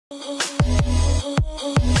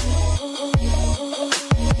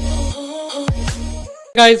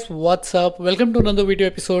Guys, what's up? Welcome to another video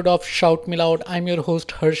episode of Shout Me Loud. I'm your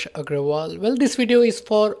host Harsh Agrawal. Well, this video is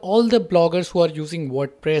for all the bloggers who are using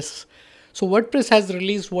WordPress. So WordPress has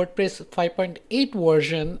released WordPress 5.8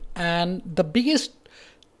 version, and the biggest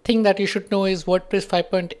thing that you should know is WordPress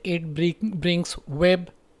 5.8 brings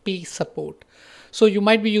WebP support. So you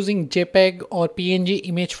might be using JPG or PNG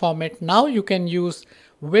image format. Now you can use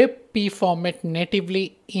WebP format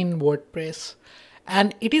natively in WordPress.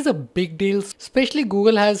 And it is a big deal, especially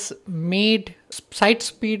Google has made site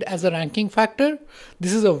speed as a ranking factor.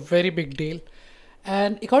 This is a very big deal.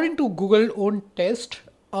 And according to Google own test,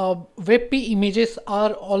 WebP images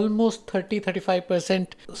are almost 30-35%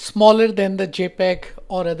 smaller than the JPG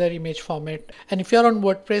or other image format. And if you're on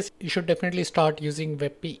WordPress, you should definitely start using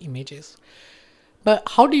WebP images. But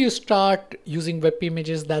how do you start using WebP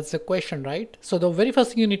images? That's the question, right? So the very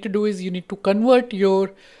first thing you need to do is you need to convert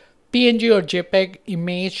your PNG or JPG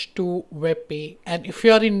image to WebP. And if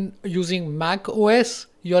you are using Mac OS,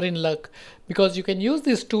 you're in luck, because you can use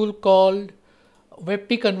this tool called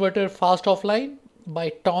WebP Converter Fast Offline by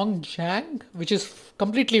Tong Zhang, which is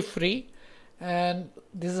completely free. And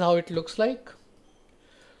this is how it looks like.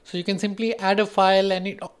 So you can simply add a file and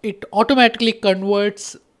it automatically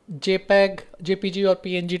converts JPG or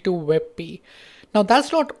PNG to WebP. Now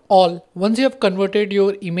that's not all. Once you have converted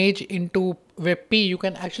your image into WebP, you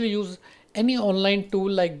can actually use any online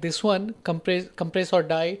tool like this one, compress or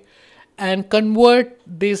die, and compress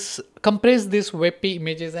this WebP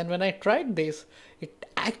images. And when I tried this, it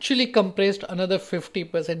actually compressed another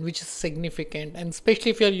 50%, which is significant. And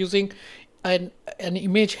especially if you're using an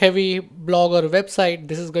image heavy blog or website,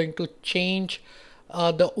 this is going to change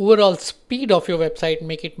the overall speed of your website,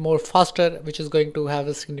 make it more faster, which is going to have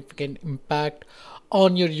a significant impact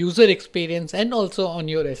on your user experience and also on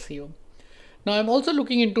your SEO. Now I'm also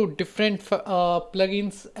looking into different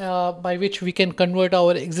plugins by which we can convert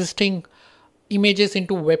our existing images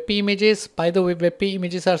into WebP images. By the way, WebP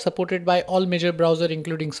images are supported by all major browsers,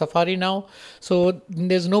 including Safari now. So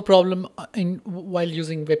there's no problem while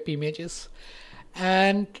using WebP images.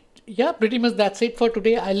 And yeah, pretty much that's it for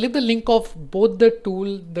today. I'll leave the link of both the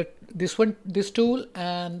tool, this tool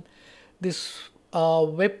and this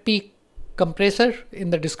WebP compressor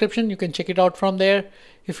in the description. You can check it out from there.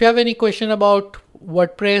 If you have any question about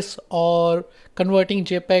WordPress or converting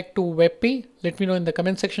JPG to WebP, let me know in the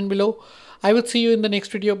comment section below. I will see you in the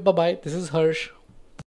next video. Bye bye. This is Harsh.